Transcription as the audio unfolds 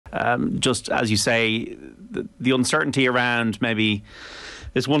Just as you say, the uncertainty around maybe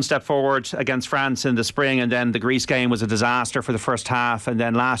this one step forward against France in the spring, and then the Greece game was a disaster for the first half, and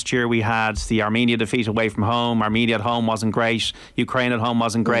then last year we had the Armenia defeat away from home. Armenia at home wasn't great, Ukraine at home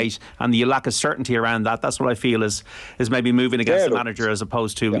wasn't great, and the lack of certainty around that's what I feel is maybe moving against the manager as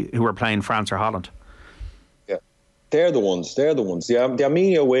opposed to who are playing France or Holland. Yeah, they're the ones. The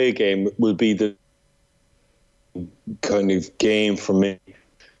Armenia away game will be the kind of game for me.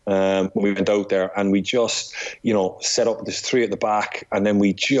 When we went out there and we just, set up this three at the back, and then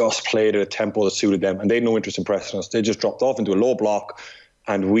we just played at a tempo that suited them, and they had no interest in pressing us. They just dropped off into a low block,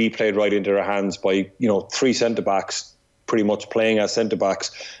 and we played right into their hands by, three centre-backs pretty much playing as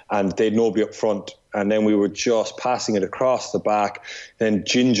centre-backs, and they'd nobody up front. And then we were just passing it across the back, then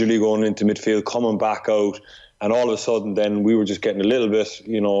gingerly going into midfield, coming back out. And all of a sudden, then we were just getting a little bit,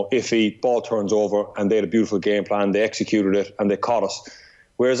 iffy. Ball turns over, and they had a beautiful game plan. They executed it, and they caught us.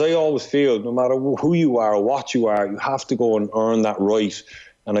 Whereas I always feel, no matter who you are or what you are, you have to go and earn that right.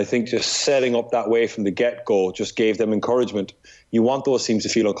 And I think just setting up that way from the get-go just gave them encouragement. You want those teams to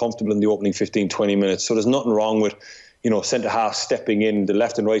feel uncomfortable in the opening 15, 20 minutes. So there's nothing wrong with, centre-half stepping in, the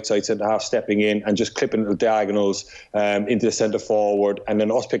left and right side centre-half stepping in and just clipping the diagonals into the centre-forward, and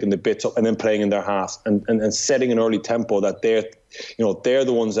then us picking the bits up and then playing in their half and setting an early tempo that they're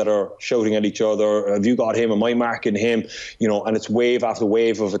the ones that are shouting at each other. Have you got him? Am I marking him? And it's wave after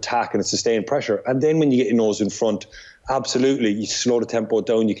wave of attack, and it's sustained pressure. And then when you get your nose in front, absolutely, you slow the tempo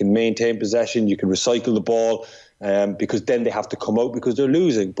down, you can maintain possession, you can recycle the ball, because then they have to come out because they're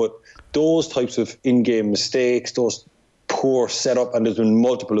losing. But those types of in-game mistakes, those poor setup, and there's been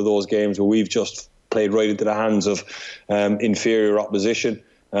multiple of those games where we've just played right into the hands of inferior opposition.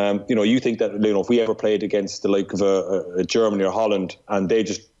 You think that if we ever played against the like of a Germany or Holland, and they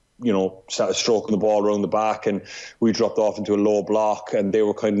just started stroking the ball around the back, and we dropped off into a low block, and they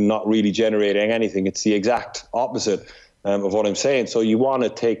were kind of not really generating anything. It's the exact opposite of what I'm saying. So you want to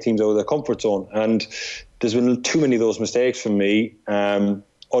take teams out of their comfort zone, and there's been too many of those mistakes from me.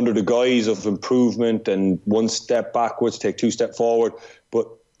 Under the guise of improvement and one step backwards, take two step forward, but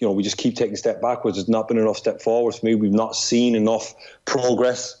we just keep taking a step backwards. There's not been enough step forwards for me. We've not seen enough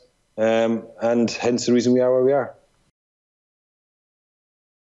progress, and hence the reason we are where we are.